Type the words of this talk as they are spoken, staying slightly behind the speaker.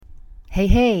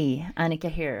Hey,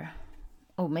 Annika here.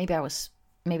 Oh, maybe I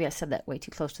said that way too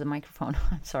close to the microphone.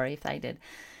 I'm sorry if I did.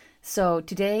 So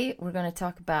today we're going to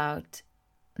talk about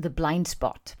the blind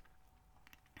spot.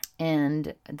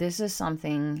 And this is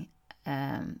something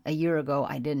a year ago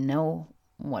I didn't know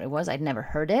what it was. I'd never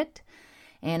heard it.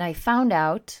 And I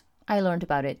learned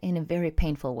about it in a very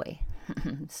painful way.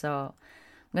 So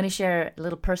I'm going to share a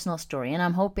little personal story, and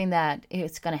I'm hoping that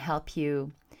it's going to help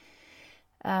you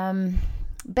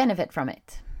benefit from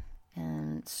it.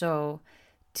 And so,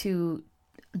 to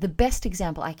the best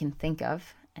example I can think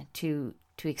of to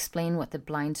explain what the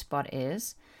blind spot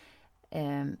is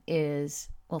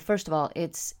well, first of all,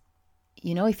 it's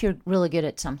if you're really good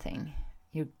at something,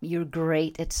 you're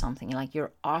great at something, like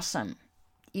you're awesome.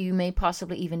 You may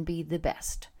possibly even be the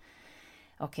best.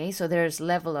 Okay, so there's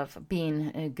level of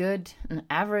being good,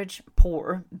 average,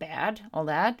 poor, bad, all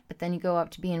that, but then you go up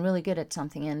to being really good at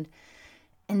something, and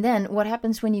then what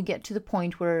happens when you get to the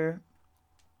point where,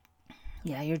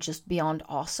 you're just beyond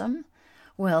awesome?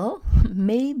 Well,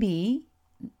 maybe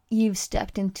you've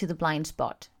stepped into the blind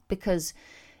spot, because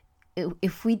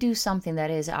if we do something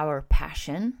that is our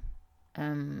passion,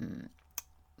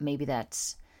 maybe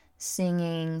that's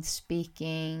singing,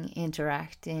 speaking,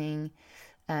 interacting,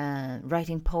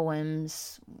 writing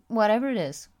poems, whatever it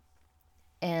is,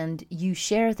 and you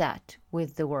share that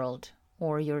with the world,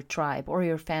 or your tribe, or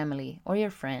your family, or your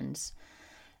friends,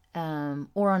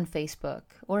 or on Facebook,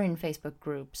 or in Facebook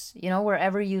groups,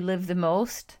 wherever you live the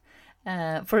most.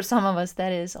 For some of us,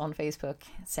 that is on Facebook.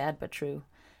 Sad but true.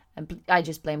 I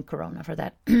just blame Corona for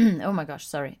that. Oh my gosh,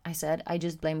 sorry. I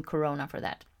just blame Corona for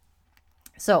that.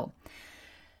 So,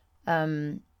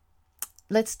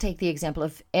 let's take the example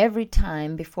of every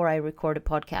time before I record a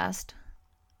podcast,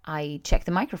 I check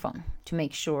the microphone to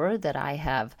make sure that I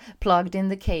have plugged in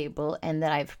the cable and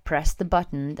that I've pressed the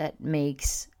button that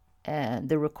makes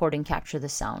the recording capture the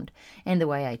sound. And the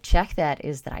way I check that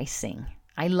is that I sing.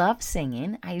 I love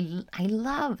singing. I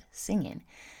love singing.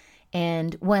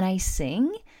 And when I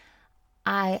sing,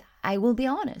 I will be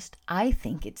honest, I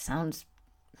think it sounds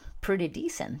pretty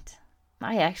decent.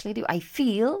 I actually do. I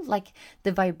feel like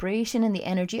the vibration and the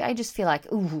energy, I just feel like,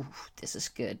 ooh, this is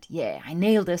good. Yeah, I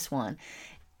nailed this one.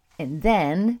 And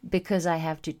then, because I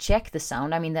have to check the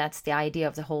sound, that's the idea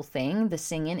of the whole thing. The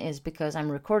singing is because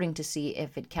I'm recording to see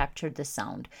if it captured the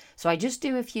sound. So I just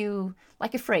do a few,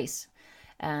 like a phrase.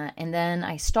 And then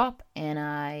I stop and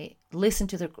I listen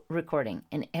to the recording.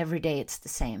 And every day it's the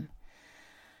same.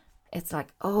 It's like,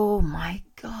 oh my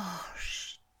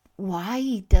gosh,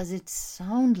 why does it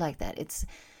sound like that?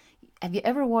 Have you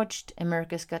ever watched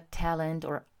America's Got Talent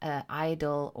or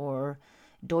Idol or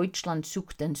Deutschland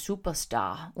sucht den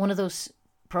Superstar? One of those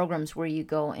programs where you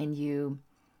go and you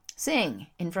sing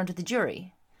in front of the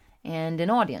jury and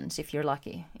an audience, if you're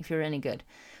lucky, if you're any good.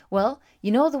 Well,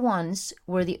 the ones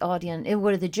where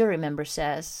where the jury member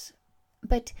says,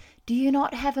 but do you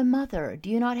not have a mother? Do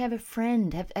you not have a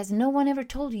friend? Has no one ever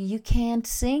told you can't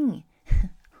sing?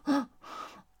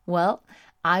 Well,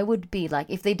 I would be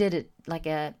like, if they did it like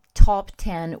a top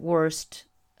 10 worst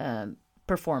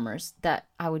performers, that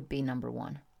I would be number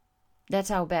one. That's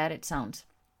how bad it sounds.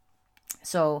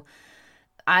 So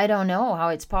I don't know how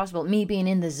it's possible. Me being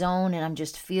in the zone and I'm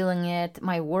just feeling it.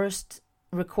 My worst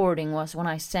recording was when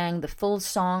I sang the full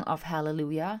song of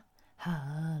Hallelujah.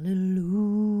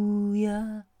 Hallelujah.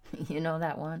 You know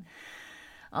that one?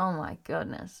 Oh my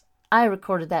goodness. I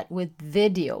recorded that with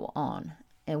video on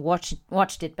and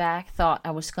watched it back, thought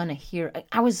I was going to hear.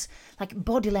 I was like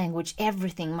body language,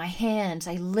 everything, my hands.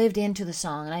 I lived into the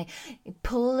song and I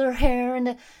pulled her hair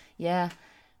and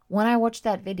when I watched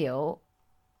that video,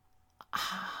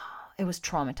 it was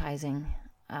traumatizing.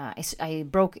 I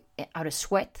broke out a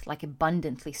sweat, like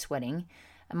abundantly sweating.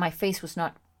 And my face was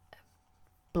not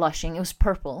blushing. It was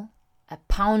purple, a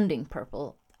pounding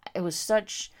purple.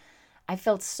 I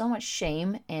felt so much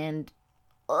shame and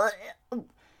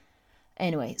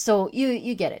anyway, so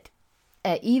you get it.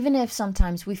 Even if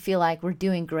sometimes we feel like we're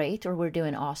doing great or we're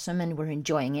doing awesome and we're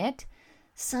enjoying it,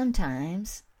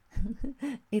 sometimes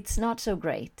it's not so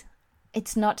great.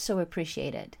 It's not so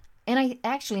appreciated. And I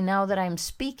actually, now that I'm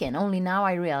speaking, only now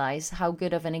I realize how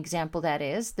good of an example that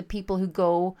is. The people who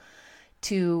go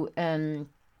to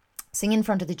sing in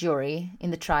front of the jury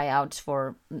in the tryouts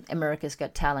for America's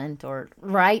Got Talent, or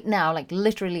right now, like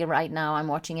literally right now, I'm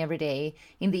watching every day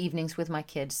in the evenings with my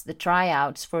kids, the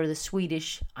tryouts for the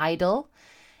Swedish Idol.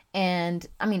 And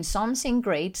some sing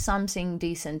great, some sing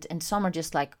decent, and some are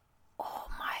just like, oh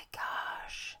my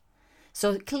gosh.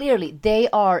 So clearly they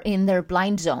are in their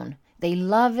blind zone. They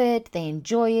love it, they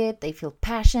enjoy it, they feel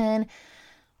passion,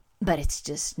 but it's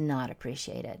just not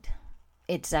appreciated.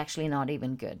 It's actually not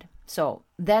even good. So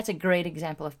that's a great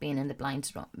example of being in the blind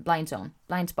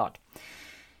spot.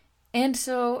 And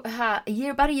so about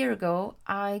a year ago,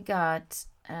 I got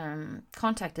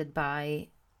contacted by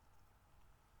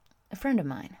a friend of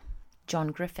mine,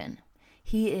 John Griffin.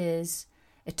 He is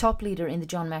a top leader in the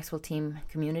John Maxwell team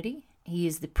community. He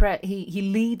is he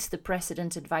leads the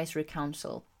President's Advisory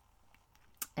Council.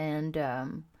 And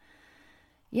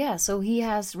so he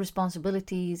has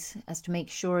responsibilities as to make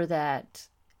sure that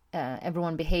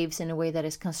everyone behaves in a way that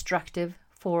is constructive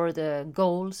for the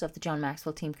goals of the John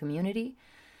Maxwell team community.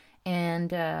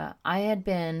 And I had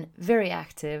been very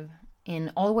active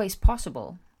in all ways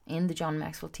possible in the John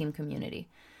Maxwell team community.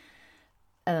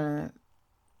 And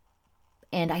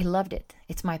I loved it.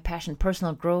 It's my passion.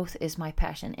 Personal growth is my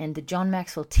passion. And the John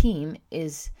Maxwell team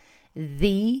is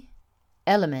the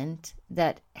element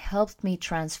that helped me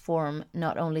transform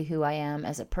not only who I am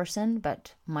as a person,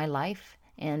 but my life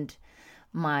and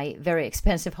my very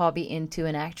expensive hobby into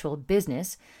an actual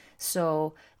business.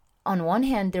 So on one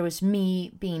hand, there was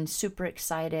me being super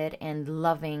excited and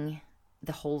loving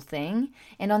the whole thing.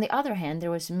 And on the other hand, there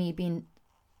was me being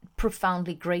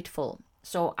profoundly grateful.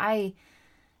 So I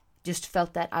just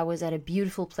felt that I was at a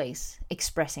beautiful place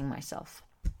expressing myself.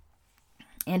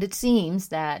 And it seems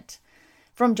that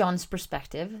from John's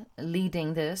perspective,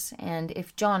 leading this, and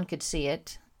if John could see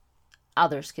it,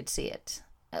 others could see it.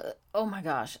 Oh my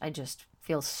gosh, I just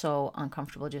feel so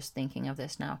uncomfortable just thinking of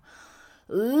this now.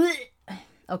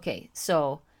 Okay,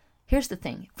 so here's the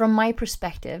thing. From my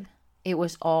perspective, it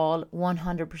was all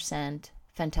 100%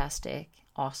 fantastic,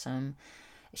 awesome,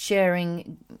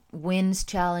 sharing wins,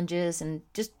 challenges, and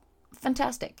just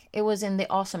fantastic. It was in the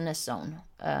awesomeness zone.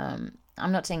 I'm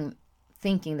not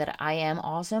thinking that I am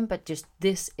awesome, but just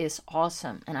this is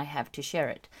awesome and I have to share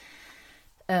it.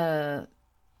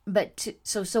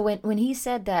 So when he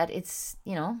said that it's,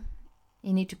 you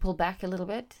need to pull back a little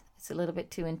bit, it's a little bit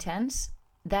too intense,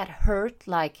 that hurt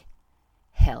like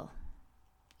hell.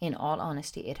 In all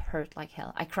honesty, it hurt like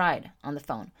hell. I cried on the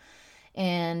phone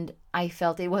and I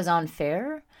felt it was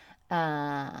unfair.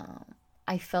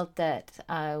 I felt that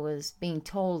I was being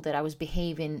told that I was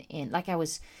behaving like I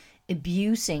was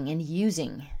abusing and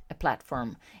using a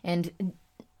platform. And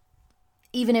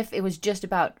even if it was just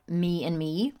about me and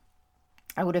me,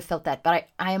 I would have felt that. But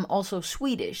I am also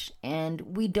Swedish, and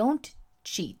we don't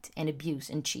cheat and abuse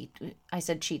and cheat. I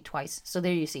said cheat twice. So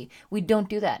there you see. We don't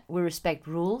do that. We respect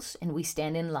rules, and we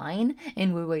stand in line,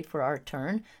 and we wait for our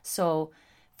turn. So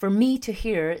for me to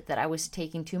hear that I was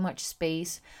taking too much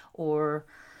space or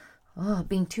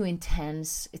being too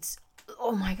intense, it's,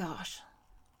 oh my gosh.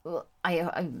 I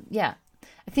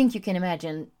think you can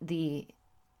imagine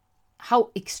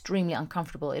how extremely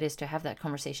uncomfortable it is to have that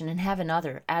conversation and have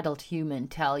another adult human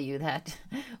tell you that,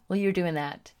 well, you're doing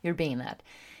that, you're being that.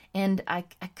 And I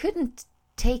couldn't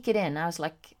take it in. I was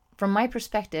like, from my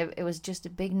perspective, it was just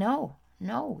a big no.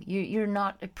 No, you're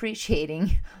not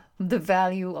appreciating the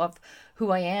value of who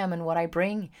I am and what I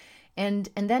bring. And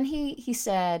then he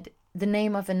said the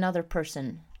name of another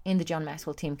person in the John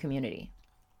Maxwell team community.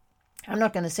 I'm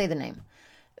not going to say the name,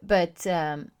 but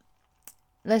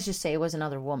let's just say it was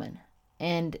another woman.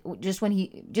 And just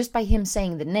by him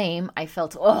saying the name, I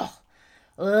felt,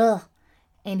 ugh.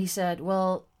 And he said,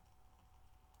 well,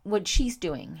 what she's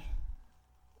doing,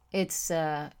 it's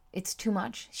too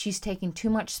much. She's taking too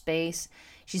much space.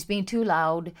 She's being too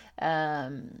loud.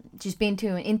 She's being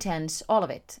too intense, all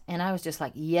of it. And I was just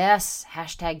like, yes,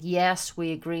 #yes,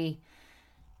 we agree.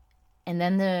 And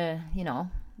then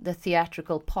the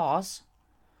theatrical pause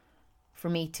for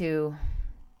me to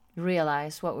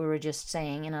realize what we were just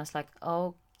saying. And I was like,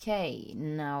 okay,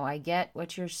 now I get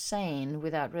what you're saying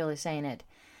without really saying it.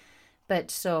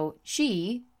 But so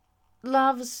she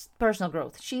loves personal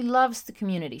growth. She loves the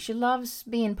community. She loves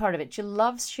being part of it. She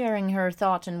loves sharing her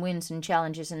thoughts and wins and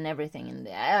challenges and everything and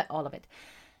all of it.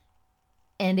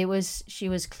 And she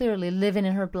was clearly living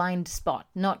in her blind spot,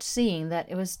 not seeing that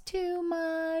it was too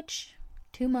much.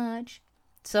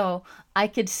 So I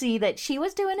could see that she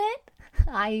was doing it.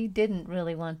 I didn't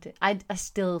really want to. I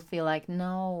still feel like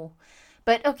no.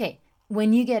 But okay,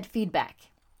 when you get feedback,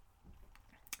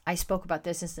 I spoke about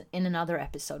this in another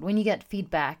episode. When you get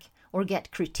feedback or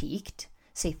get critiqued,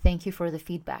 say thank you for the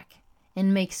feedback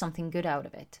and make something good out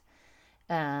of it.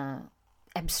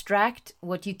 Abstract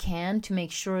what you can to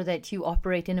make sure that you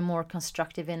operate in a more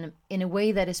constructive, in a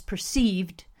way that is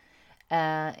perceived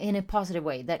in a positive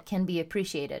way that can be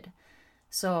appreciated.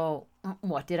 So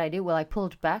what did I do? Well, I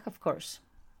pulled back, of course,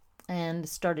 and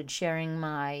started sharing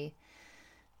what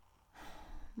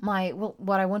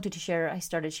I wanted to share. I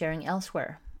started sharing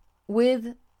elsewhere,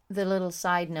 with the little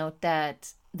side note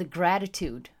that the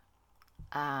gratitude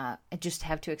I just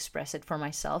have to express it for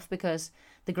myself, because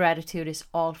the gratitude is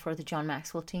all for the John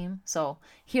Maxwell team. So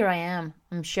here I am.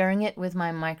 I'm sharing it with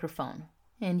my microphone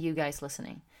and you guys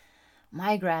listening.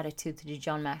 My gratitude to the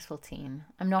John Maxwell team,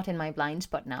 I'm not in my blind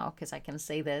spot now because I can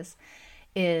say this,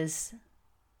 is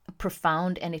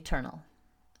profound and eternal.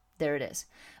 There it is.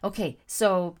 Okay,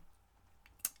 so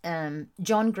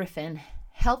John Griffin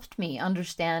helped me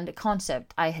understand a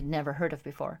concept I had never heard of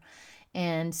before.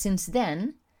 And since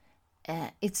then,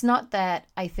 it's not that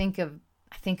I think of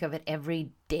it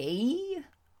every day,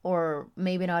 or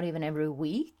maybe not even every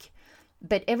week,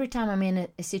 but every time I'm in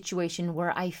a situation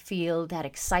where I feel that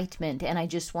excitement and I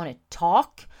just want to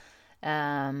talk.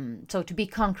 So to be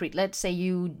concrete, let's say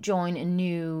you join a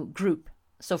new group.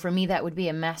 So for me, that would be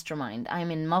a mastermind.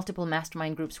 I'm in multiple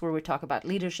mastermind groups where we talk about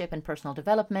leadership and personal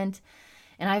development.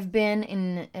 And I've been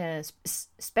in,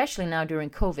 especially now during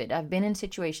COVID, I've been in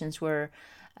situations where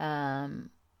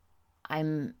I'm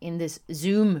in this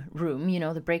Zoom room,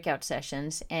 the breakout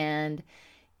sessions, and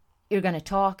you're going to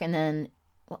talk. And then,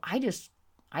 well,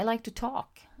 I like to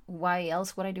talk. Why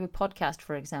else would I do a podcast,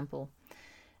 for example?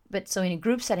 But so in a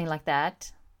group setting like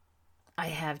that, I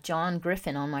have John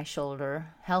Griffin on my shoulder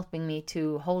helping me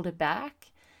to hold it back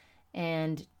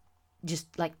and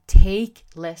just like take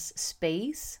less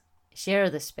space, share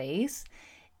the space,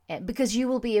 because you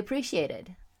will be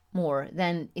appreciated more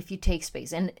than if you take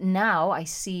space. And now I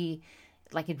see,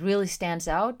 like, it really stands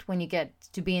out when you get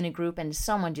to be in a group and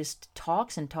someone just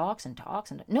talks and talks and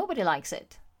talks, and nobody likes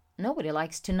it. Nobody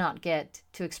likes to not get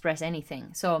to express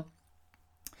anything. So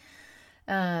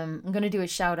I'm going to do a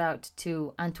shout out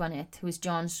to Antoinette, who is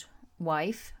John's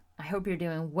wife. I hope you're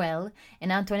doing well.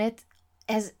 And Antoinette,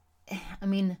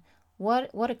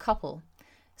 what a couple.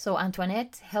 So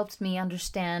Antoinette helped me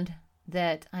understand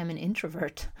that I'm an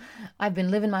introvert. I've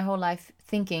been living my whole life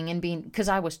thinking and being, because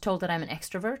I was told that I'm an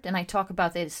extrovert, and I talk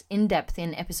about this in depth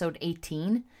in episode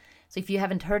 18. So if you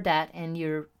haven't heard that and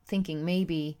you're thinking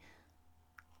maybe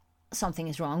something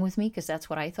is wrong with me, because that's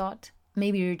what I thought,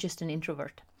 maybe you're just an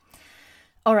introvert.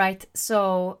 All right,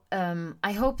 so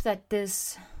I hope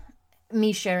that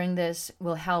me sharing this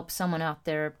will help someone out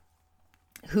there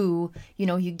who,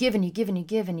 you give and you give and you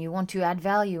give and you want to add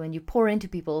value and you pour into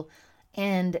people,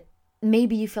 and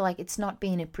maybe you feel like it's not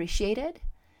being appreciated.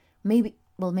 Maybe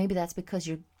that's because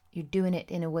you're doing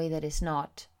it in a way that is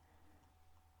not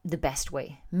the best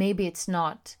way. Maybe it's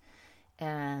not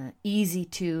easy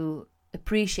to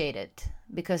appreciate it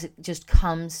because it just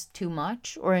comes too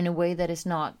much, or in a way that is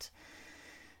not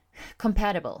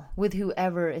compatible with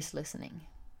whoever is listening.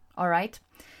 All right,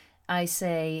 I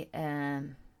say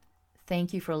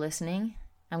thank you for listening.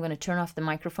 I'm going to turn off the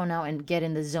microphone now and get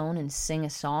in the zone and sing a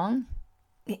song,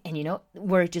 and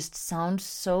where it just sounds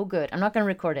so good. I'm not going to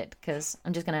record it because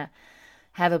I'm just going to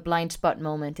have a blind spot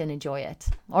moment and enjoy it.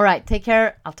 All right, take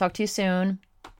care. I'll talk to you soon.